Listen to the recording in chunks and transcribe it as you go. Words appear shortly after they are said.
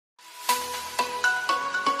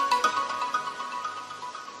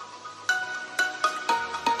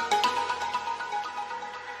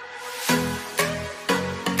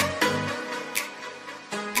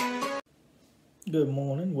Good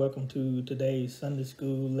morning. Welcome to today's Sunday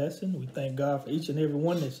school lesson. We thank God for each and every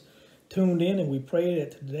one that's tuned in, and we pray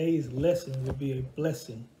that today's lesson will be a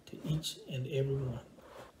blessing to each and every one.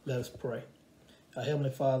 Let us pray. Our Heavenly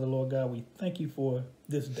Father, Lord God, we thank you for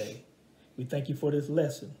this day. We thank you for this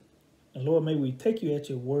lesson. And Lord, may we take you at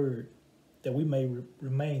your word that we may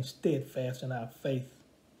remain steadfast in our faith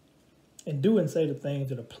and do and say the things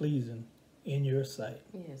that are pleasing in your sight.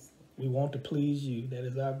 Yes. We want to please you. That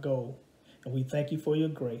is our goal. And we thank you for your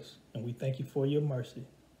grace, and we thank you for your mercy.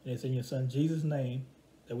 And it's in your Son, Jesus' name,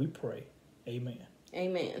 that we pray. Amen.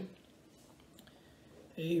 Amen.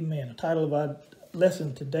 Amen. The title of our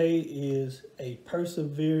lesson today is A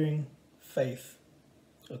Persevering Faith,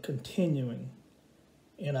 or continuing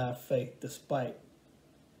in our faith despite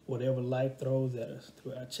whatever life throws at us,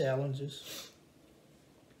 through our challenges,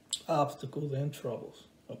 obstacles, and troubles.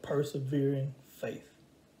 A persevering faith.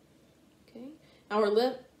 Okay.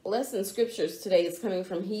 Our lesson scriptures today is coming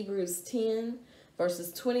from Hebrews 10,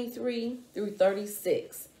 verses 23 through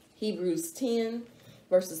 36. Hebrews 10,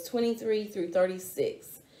 verses 23 through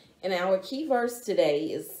 36. And our key verse today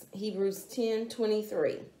is Hebrews 10,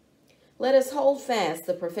 23. Let us hold fast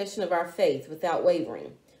the profession of our faith without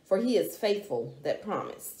wavering, for he is faithful that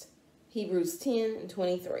promised. Hebrews 10 and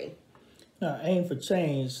 23. Now, Aim for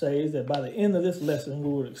Change says that by the end of this lesson, we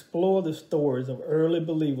will explore the stories of early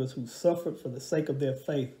believers who suffered for the sake of their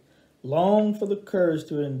faith, long for the courage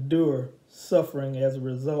to endure suffering as a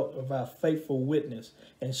result of our faithful witness,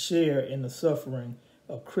 and share in the suffering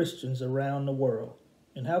of Christians around the world.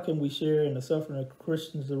 And how can we share in the suffering of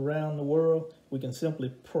Christians around the world? We can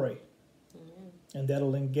simply pray. Amen. And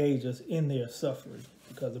that'll engage us in their suffering,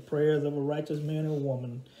 because the prayers of a righteous man or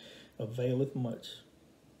woman availeth much.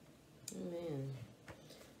 Amen.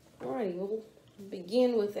 All right, we'll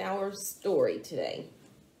begin with our story today.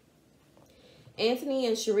 Anthony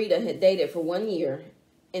and Sharita had dated for 1 year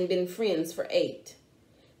and been friends for 8.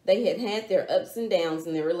 They had had their ups and downs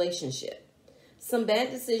in their relationship. Some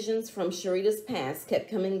bad decisions from Sharita's past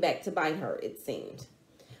kept coming back to bite her, it seemed.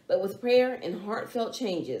 But with prayer and heartfelt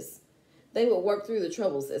changes, they would work through the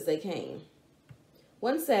troubles as they came.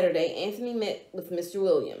 One Saturday, Anthony met with Mr.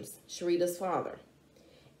 Williams, Sharita's father.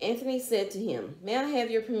 Anthony said to him, "May I have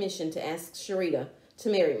your permission to ask Sharita to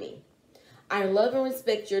marry me? I love and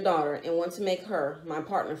respect your daughter and want to make her my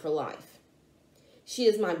partner for life. She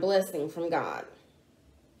is my blessing from God."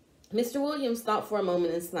 Mr. Williams thought for a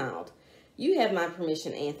moment and smiled. "You have my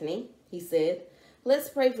permission, Anthony," he said. "Let's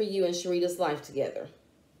pray for you and Sharita's life together."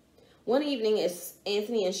 One evening, as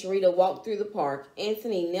Anthony and Sharita walked through the park,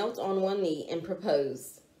 Anthony knelt on one knee and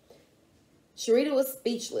proposed. Sharita was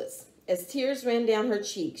speechless. As tears ran down her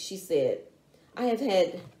cheeks, she said, I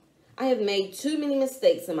have made too many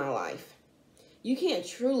mistakes in my life. You can't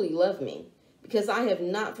truly love me because I have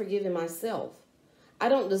not forgiven myself. I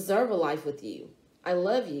don't deserve a life with you. I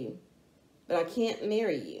love you, but I can't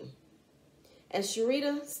marry you." As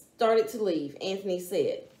Sharita started to leave, Anthony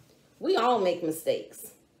said, "We all make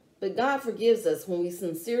mistakes, but God forgives us when we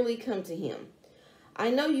sincerely come to him. I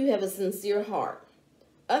know you have a sincere heart.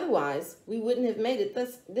 Otherwise, we wouldn't have made it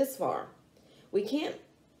this far. We can't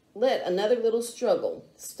let another little struggle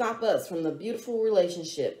stop us from the beautiful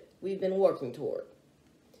relationship we've been working toward.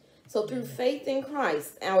 So through faith in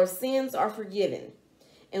Christ, our sins are forgiven,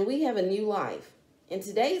 and we have a new life. In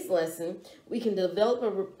today's lesson, we can develop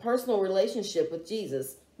a personal relationship with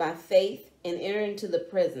Jesus by faith and enter into the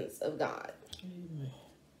presence of God." Amen.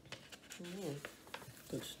 Amen.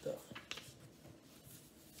 Good stuff.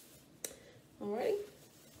 All right.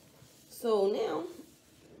 So now,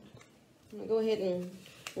 I'm going to go ahead and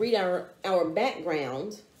read our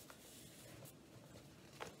background.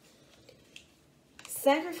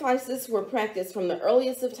 Sacrifices were practiced from the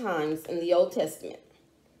earliest of times in the Old Testament.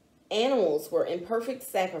 Animals were imperfect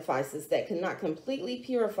sacrifices that could not completely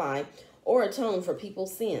purify or atone for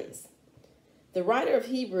people's sins. The writer of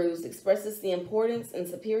Hebrews expresses the importance and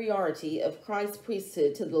superiority of Christ's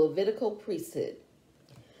priesthood to the Levitical priesthood.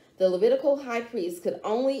 The Levitical high priest could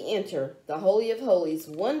only enter the Holy of Holies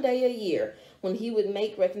one day a year when he would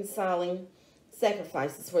make reconciling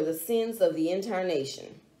sacrifices for the sins of the entire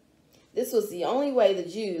nation. This was the only way the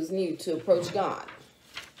Jews knew to approach God.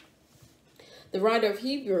 The writer of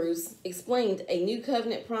Hebrews explained a new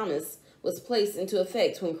covenant promise was placed into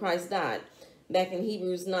effect when Christ died, back in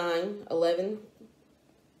Hebrews 9:11,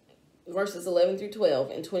 verses 11 through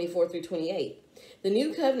 12 and 24 through 28. The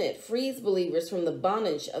new covenant frees believers from the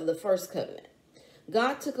bondage of the first covenant.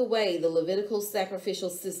 God took away the Levitical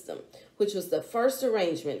sacrificial system, which was the first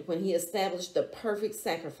arrangement when he established the perfect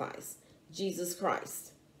sacrifice, Jesus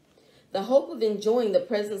Christ. The hope of enjoying the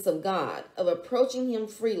presence of God, of approaching Him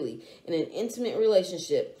freely in an intimate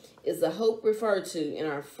relationship, is the hope referred to in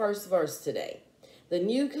our first verse today. The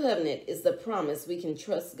new covenant is the promise we can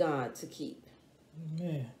trust God to keep.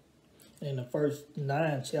 Amen. In the first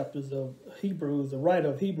 9 chapters of Hebrews, the writer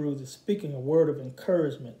of Hebrews is speaking a word of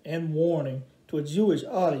encouragement and warning to a Jewish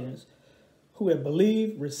audience who had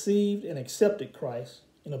believed, received, and accepted Christ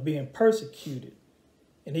and are being persecuted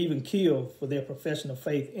and even killed for their profession of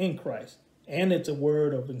faith in Christ. And it's a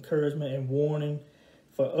word of encouragement and warning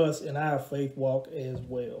for us in our faith walk as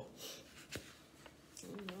well.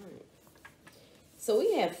 All right. So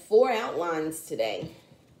we have 4 outlines today.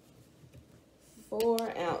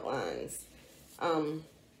 4 outlines.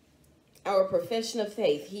 Our profession of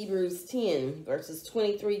faith, Hebrews 10, verses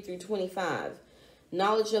 23 through 25.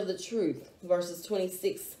 Knowledge of the truth, verses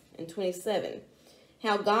 26 and 27.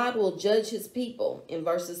 How God will judge His people, in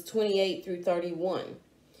verses 28 through 31.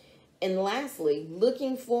 And lastly,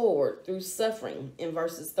 looking forward through suffering, in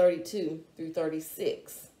verses 32 through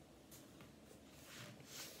 36.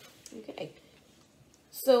 Okay.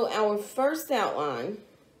 So our first outline,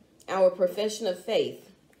 our profession of faith,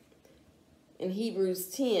 in Hebrews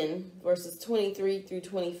 10, verses 23 through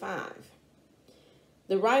 25.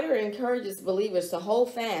 The writer encourages believers to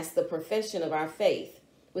hold fast the profession of our faith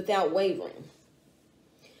without wavering.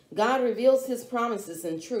 God reveals His promises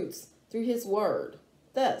and truths through His word.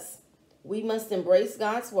 Thus, we must embrace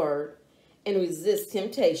God's word and resist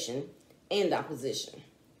temptation and opposition.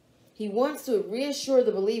 He wants to reassure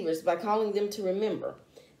the believers by calling them to remember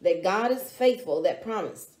that God is faithful that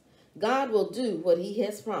promised. God will do what He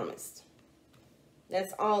has promised.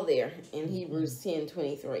 That's all there in Hebrews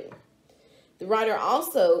 10:23. The writer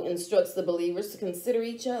also instructs the believers to consider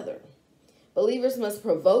each other. Believers must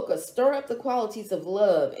provoke or stir up the qualities of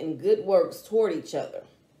love and good works toward each other.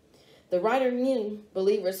 The writer knew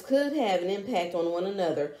believers could have an impact on one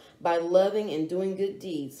another by loving and doing good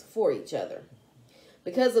deeds for each other.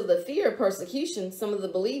 Because of the fear of persecution, some of the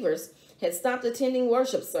believers had stopped attending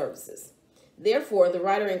worship services. Therefore, the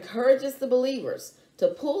writer encourages the believers to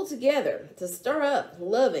pull together, to stir up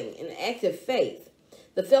loving and active faith.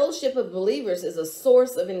 The fellowship of believers is a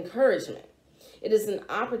source of encouragement. It is an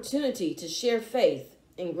opportunity to share faith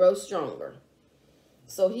and grow stronger.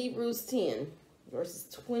 So Hebrews 10, verses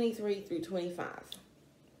 23 through 25.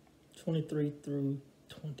 23 through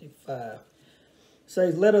 25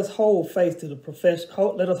 says, "Let us hold fast to the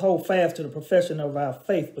profession of our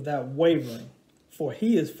faith without wavering, for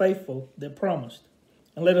He is faithful that promised.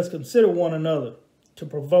 And let us consider one another to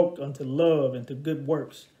provoke unto love and to good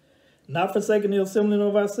works, not forsaking the assembling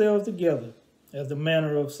of ourselves together, as the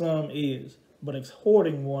manner of some is, but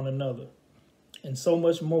exhorting one another, and so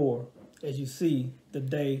much more as you see the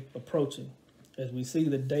day approaching," as we see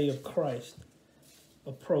the day of Christ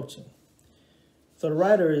approaching. So the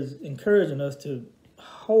writer is encouraging us to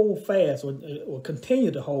hold fast or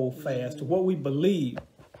continue to hold fast to what we believe,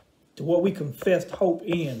 to what we confessed hope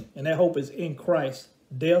in, and that hope is in Christ,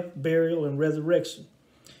 death, burial, and resurrection,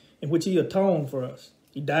 in which He atoned for us.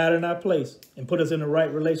 He died in our place and put us in the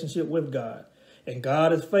right relationship with God. And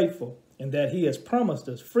God is faithful in that He has promised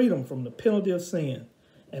us freedom from the penalty of sin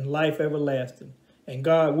and life everlasting. And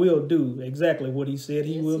God will do exactly what He said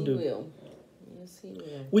He will do. Yes, He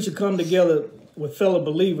will. We should come together with fellow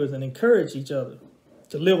believers and encourage each other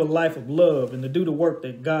to live a life of love and to do the work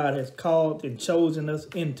that God has called and chosen us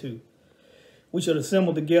into. We should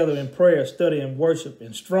assemble together in prayer, study, and worship,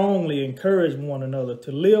 and strongly encourage one another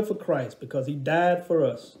to live for Christ because He died for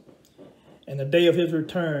us. And the day of His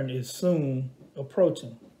return is soon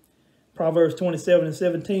approaching. Proverbs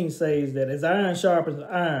 27:17 says that as iron sharpens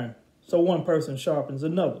iron, so one person sharpens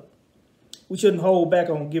another. We shouldn't hold back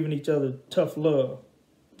on giving each other tough love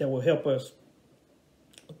that will help us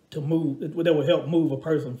to move, that will help move a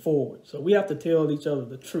person forward. So we have to tell each other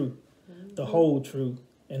the truth, the whole truth,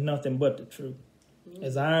 and nothing but the truth.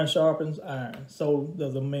 As iron sharpens iron, so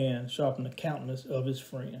does a man sharpen the countenance of his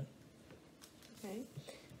friend. Okay.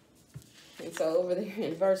 And so over there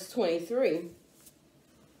in verse 23,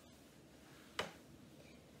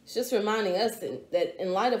 it's just reminding us that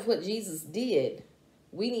in light of what Jesus did,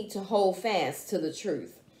 we need to hold fast to the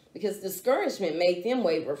truth, because discouragement made them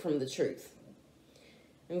waver from the truth.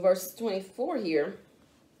 In verse 24 here,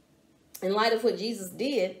 in light of what Jesus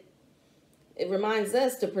did, it reminds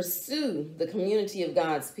us to pursue the community of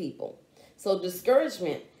God's people. So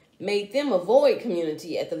discouragement made them avoid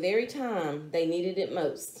community at the very time they needed it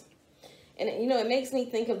most. And, it makes me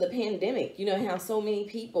think of the pandemic. How so many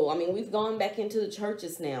people, we've gone back into the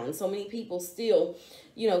churches now, and so many people still,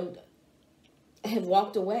 have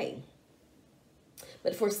walked away.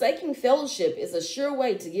 But forsaking fellowship is a sure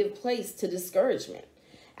way to give place to discouragement.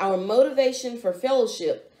 Our motivation for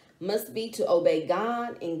fellowship must be to obey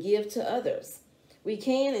God and give to others. We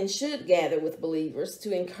can and should gather with believers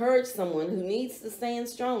to encourage someone who needs to stand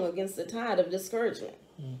strong against the tide of discouragement.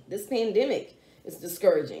 This pandemic is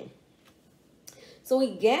discouraging. So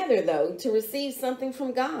we gather, though, to receive something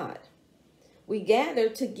from God. We gather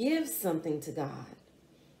to give something to God.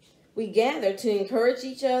 We gather to encourage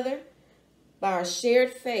each other by our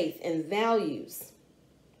shared faith and values.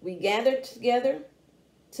 We gather together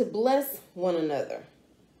to bless one another.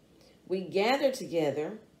 We gather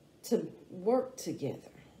together to work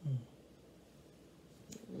together.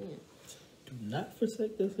 Do not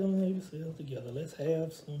forsake the assembling of yourselves together. Let's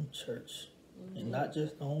have some church. And not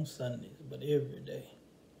just on Sundays, but every day.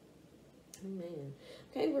 Amen.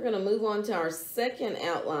 Okay, we're going to move on to our second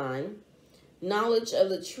outline, knowledge of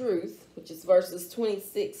the truth, which is verses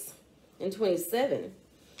 26 and 27.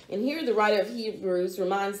 And here the writer of Hebrews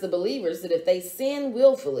reminds the believers that if they sin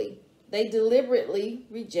willfully, they deliberately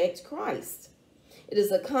reject Christ. It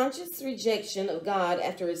is a conscious rejection of God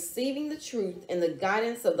after receiving the truth and the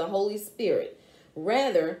guidance of the Holy Spirit,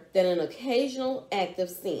 rather than an occasional act of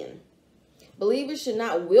sin. Believers should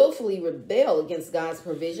not willfully rebel against God's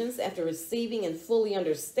provisions after receiving and fully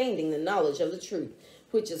understanding the knowledge of the truth,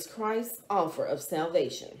 which is Christ's offer of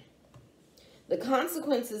salvation. The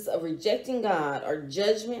consequences of rejecting God are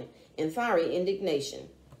judgment and fiery indignation,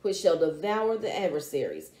 which shall devour the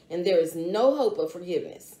adversaries, and there is no hope of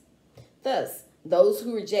forgiveness. Thus, those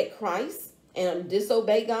who reject Christ and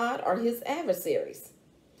disobey God are his adversaries.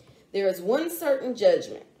 There is one certain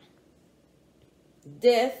judgment: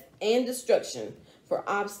 death and destruction for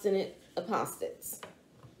obstinate apostates.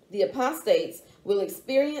 The apostates will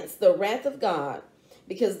experience the wrath of God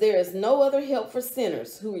because there is no other help for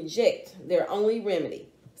sinners who reject their only remedy,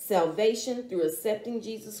 salvation through accepting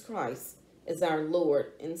Jesus Christ as our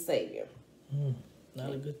Lord and Savior.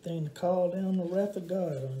 Not a good thing to call down the wrath of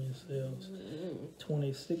God on yourselves.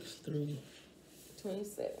 26 through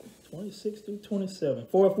 27. 26 through 27.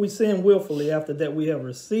 For if we sin willfully after that we have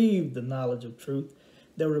received the knowledge of truth,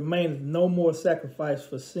 there remaineth no more sacrifice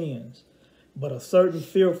for sins, but a certain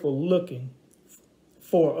fearful looking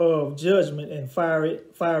for of judgment and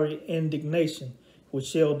fiery indignation, which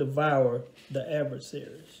shall devour the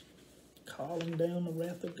adversaries. Calling down the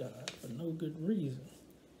wrath of God for no good reason.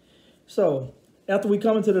 So, after we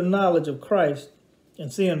come into the knowledge of Christ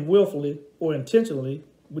and sin willfully or intentionally,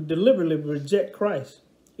 we deliberately reject Christ.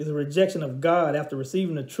 It's a rejection of God after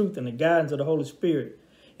receiving the truth and the guidance of the Holy Spirit.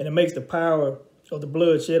 And it makes the power of the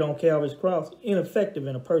blood shed on Calvary's cross ineffective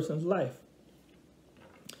in a person's life.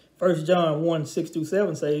 1 John 1,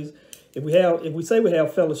 6-7 says, if we say we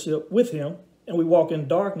have fellowship with him and we walk in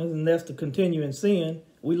darkness, and that's to continue in sin,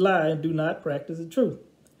 we lie and do not practice the truth.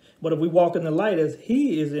 But if we walk in the light as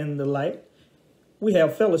he is in the light, we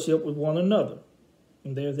have fellowship with one another.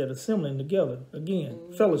 And there's that assembling together again,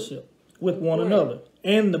 fellowship with one another.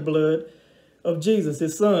 And the blood of Jesus,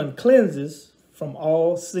 his son, cleanses from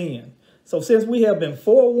all sin. So since we have been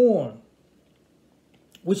forewarned,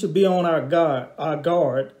 we should be on our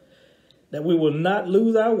guard that we will not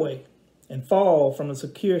lose our way and fall from a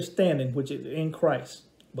secure standing which is in Christ,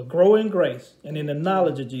 but grow in grace and in the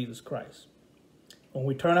knowledge of Jesus Christ. When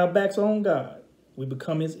we turn our backs on God, we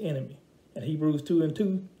become his enemy. And Hebrews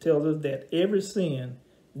 2:2 tells us that every sin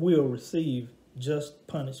will receive just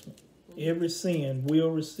punishment. Every sin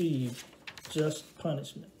will receive just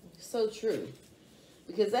punishment. So true.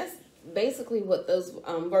 Because that's basically what those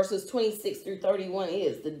verses 26 through 31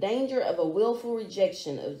 is. The danger of a willful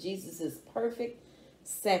rejection of Jesus' perfect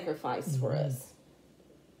sacrifice for us.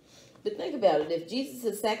 But think about it. If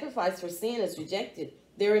Jesus' sacrifice for sin is rejected,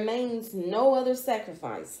 there remains no other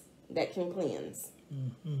sacrifice that can cleanse.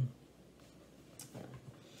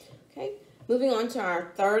 Okay, moving on to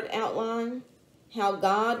our third outline, how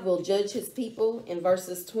God will judge his people in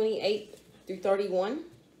verses 28 through 31.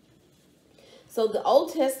 So the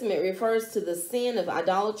Old Testament refers to the sin of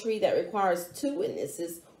idolatry that requires 2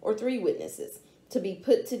 witnesses or 3 witnesses to be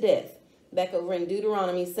put to death, back over in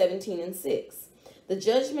Deuteronomy 17:6. The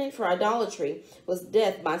judgment for idolatry was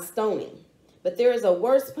death by stoning. But there is a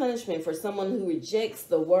worse punishment for someone who rejects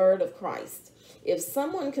the word of Christ. If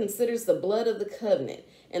someone considers the blood of the covenant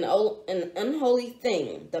an unholy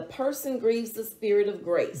thing, the person grieves the Spirit of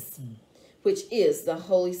grace, which is the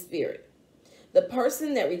Holy Spirit. The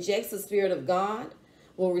person that rejects the Spirit of God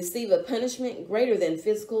will receive a punishment greater than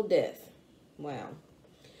physical death. Wow.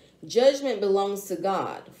 Judgment belongs to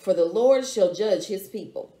God, for the Lord shall judge his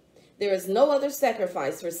people. There is no other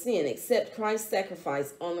sacrifice for sin except Christ's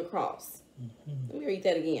sacrifice on the cross. Let me read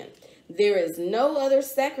that again. There is no other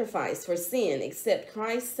sacrifice for sin except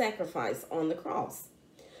Christ's sacrifice on the cross.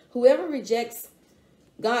 Whoever rejects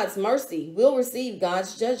God's mercy will receive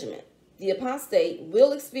God's judgment. The apostate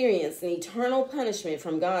will experience an eternal punishment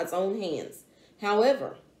from God's own hands.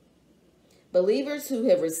 However, believers who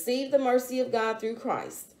have received the mercy of God through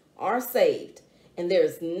Christ are saved, and there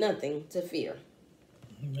is nothing to fear.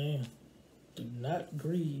 Amen. Do not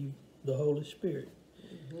grieve the Holy Spirit.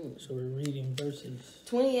 So we're reading verses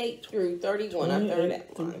 28 through 31.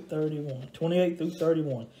 28 through 31. 28 through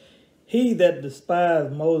 31. He that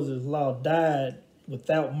despised Moses' law died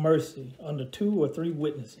without mercy under 2 or 3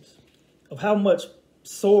 witnesses. Of how much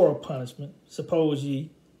sore punishment, suppose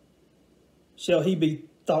ye, shall he be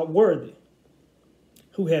thought worthy,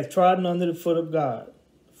 who hath trodden under the foot of God,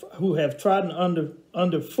 who hath trodden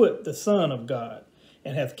under foot the Son of God,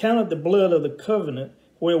 and hath counted the blood of the covenant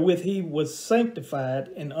wherewith he was sanctified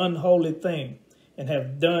an unholy thing, and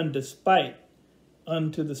have done despite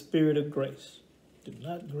unto the Spirit of grace. Do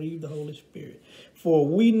not grieve the Holy Spirit. For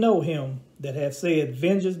we know him that hath said,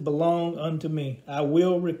 vengeance belong unto me. I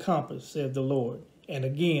will recompense, said the Lord. And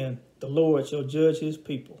again, the Lord shall judge his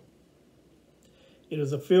people. It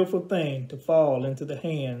is a fearful thing to fall into the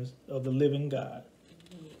hands of the living God.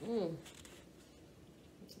 Mm-hmm.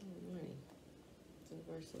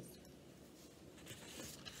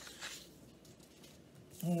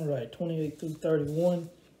 All right, 28 through 31.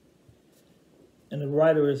 And the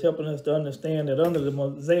writer is helping us to understand that under the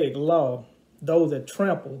Mosaic law, those that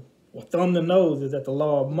trample or thumb their noses at the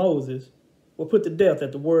law of Moses were put to death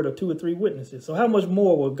at the word of 2 or 3 witnesses. So how much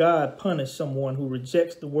more will God punish someone who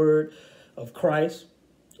rejects the word of Christ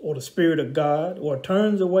or the Spirit of God or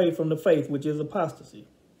turns away from the faith, which is apostasy?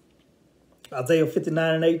 Isaiah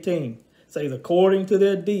 59 and 18 says, according to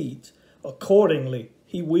their deeds, accordingly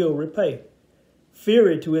he will repay.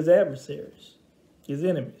 Fury to his adversaries, his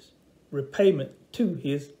enemies. Repayment to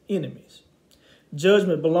his enemies.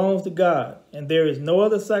 Judgment belongs to God, and there is no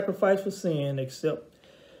other sacrifice for sin except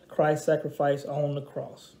Christ's sacrifice on the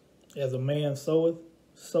cross. As a man soweth,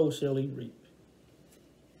 so shall he reap.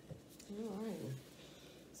 All right.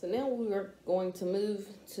 So now we're going to move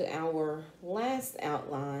to our last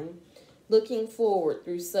outline, looking forward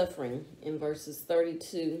through suffering in verses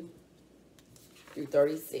 32 through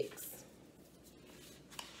 36.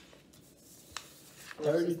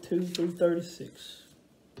 32 through 36.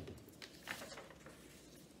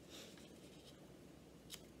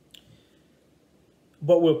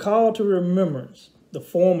 But will call to remembrance the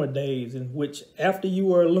former days in which, after you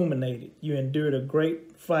were illuminated, you endured a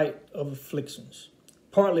great fight of afflictions.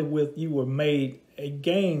 Partly with you were made a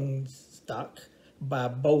gainstock by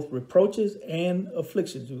both reproaches and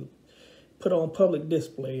afflictions, you put on public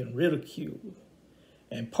display and ridicule.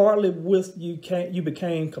 And partly with you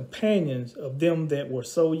became companions of them that were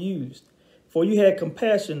so used. For you had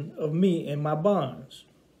compassion of me in my bonds,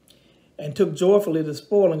 and took joyfully the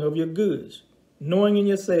spoiling of your goods, knowing in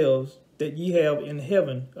yourselves that ye have in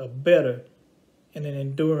heaven a better and an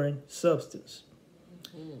enduring substance.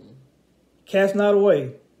 Cast not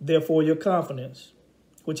away, therefore, your confidence,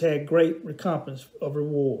 which had great recompense of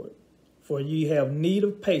reward. For ye have need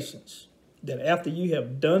of patience, that after you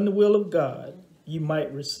have done the will of God, you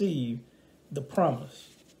might receive the promise.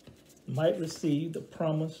 Might receive the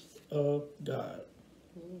promise of God.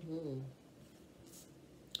 Mm-hmm.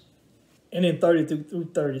 And in 32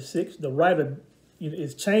 through 36, the writer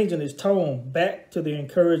is changing his tone back to the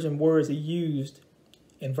encouraging words he used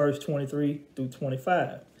in verse 23 through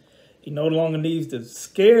 25. He no longer needs to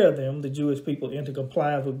scare them, the Jewish people, into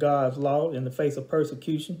compliance with God's law in the face of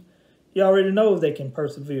persecution. He already knows they can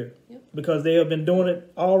persevere because they have been doing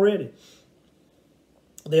it already.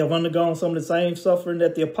 They have undergone some of the same suffering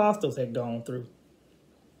that the apostles had gone through.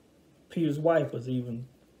 Peter's wife was even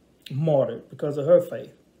martyred because of her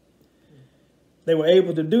faith. They were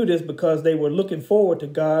able to do this because they were looking forward to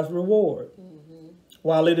God's reward. Mm-hmm.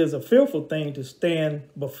 While it is a fearful thing to stand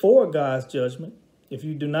before God's judgment, if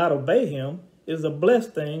you do not obey him, it is a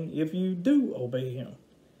blessed thing if you do obey him.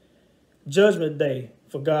 Judgment Day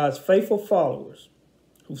for God's faithful followers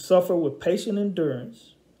who suffer with patient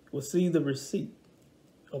endurance will see the receipt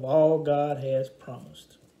of all God has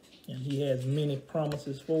promised. And he has many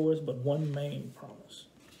promises for us, but one main promise.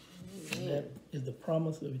 And that is the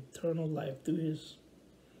promise of eternal life through his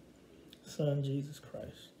Son, Jesus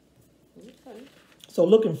Christ. Okay. So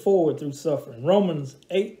looking forward through suffering. Romans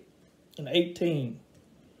 8 and 18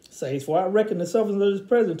 says, for I reckon the sufferings of this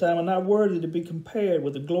present time are not worthy to be compared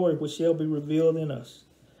with the glory which shall be revealed in us.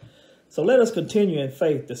 So let us continue in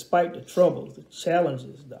faith despite the troubles, the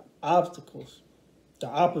challenges, the obstacles, the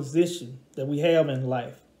opposition that we have in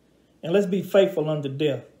life. And let's be faithful unto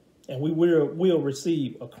death, and we will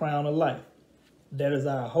receive a crown of life. That is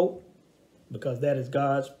our hope, because that is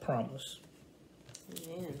God's promise.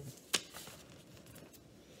 Amen.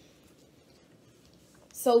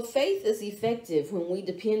 So faith is effective when we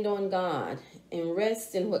depend on God and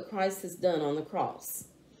rest in what Christ has done on the cross.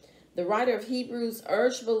 The writer of Hebrews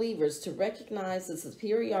urged believers to recognize the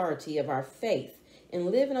superiority of our faith and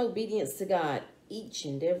live in obedience to God each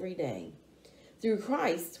and every day. Through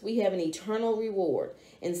Christ, we have an eternal reward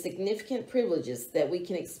and significant privileges that we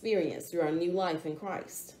can experience through our new life in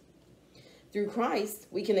Christ. Through Christ,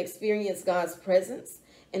 we can experience God's presence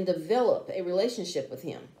and develop a relationship with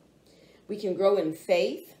Him. We can grow in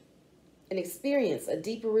faith and experience a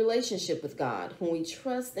deeper relationship with God when we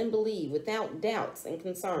trust and believe without doubts and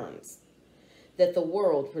concerns that the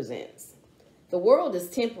world presents. The world is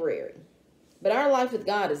temporary, but our life with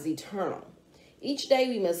God is eternal. Each day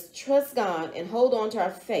we must trust God and hold on to our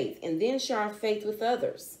faith, and then share our faith with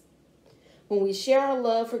others. When we share our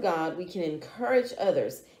love for God, we can encourage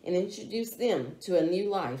others and introduce them to a new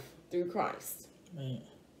life through Christ. Man.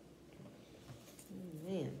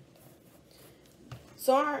 Amen.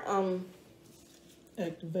 So our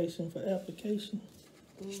Activation for application.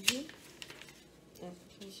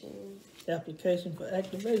 Application for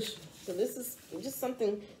activation. So this is just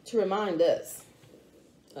something to remind us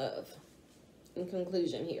of in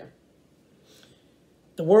conclusion here.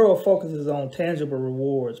 The world focuses on tangible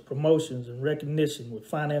rewards, promotions, and recognition with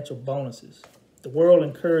financial bonuses. The world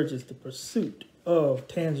encourages the pursuit of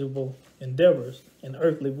tangible endeavors and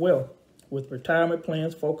earthly wealth, with retirement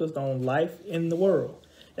plans focused on life in the world.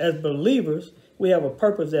 As believers, we have a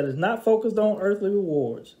purpose that is not focused on earthly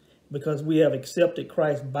rewards, because we have accepted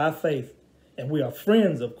Christ by faith, and we are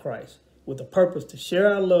friends of Christ, with a purpose to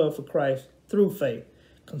share our love for Christ through faith.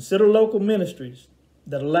 Consider local ministries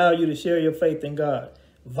that allow you to share your faith in God.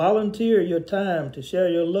 Volunteer your time to share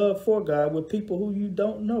your love for God with people who you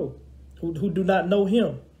don't know, who do not know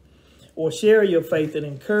Him. Or share your faith and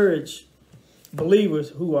encourage believers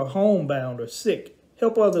who are homebound or sick.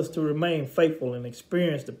 Help others to remain faithful and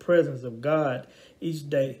experience the presence of God each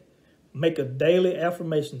day. Make a daily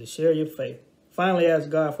affirmation to share your faith. Finally, ask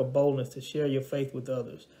God for boldness to share your faith with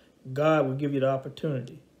others. God will give you the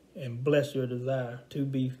opportunity and bless your desire to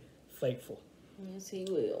be faithful. Yes, He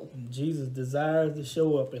will. And Jesus desires to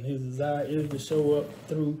show up, and His desire is to show up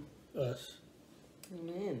through us.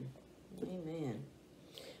 Amen. Amen.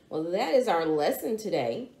 Well, that is our lesson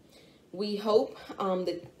today. We hope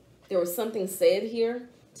that there was something said here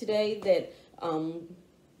today that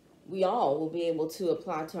we all will be able to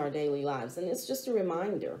apply to our daily lives. And it's just a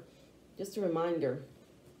reminder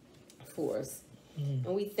for us.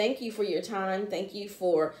 And we thank you for your time. Thank you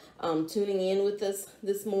for tuning in with us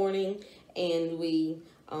this morning. And we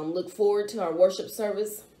look forward to our worship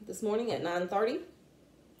service this morning at 9:30.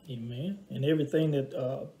 Amen. And everything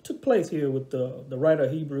that took place here with the writer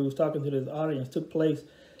of Hebrews talking to this audience took place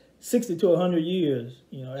 60 to 100 years,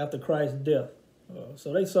 after Christ's death.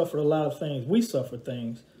 So they suffered a lot of things. We suffered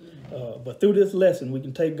things. But through this lesson, we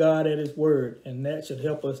can take God at His word, and that should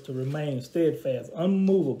help us to remain steadfast,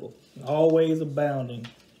 unmovable, and always abounding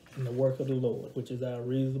in the work of the Lord, which is our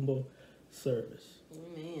reasonable service.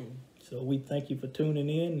 Amen. So we thank you for tuning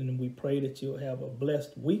in, and we pray that you'll have a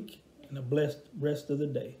blessed week and a blessed rest of the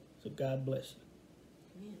day. So God bless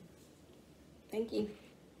you. Amen. Thank you.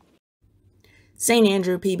 St.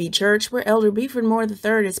 Andrew PB Church, where Elder Beeford Moore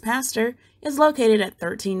III is pastor, is located at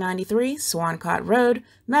 1393 Swancott Road,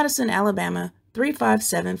 Madison, Alabama,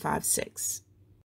 35756.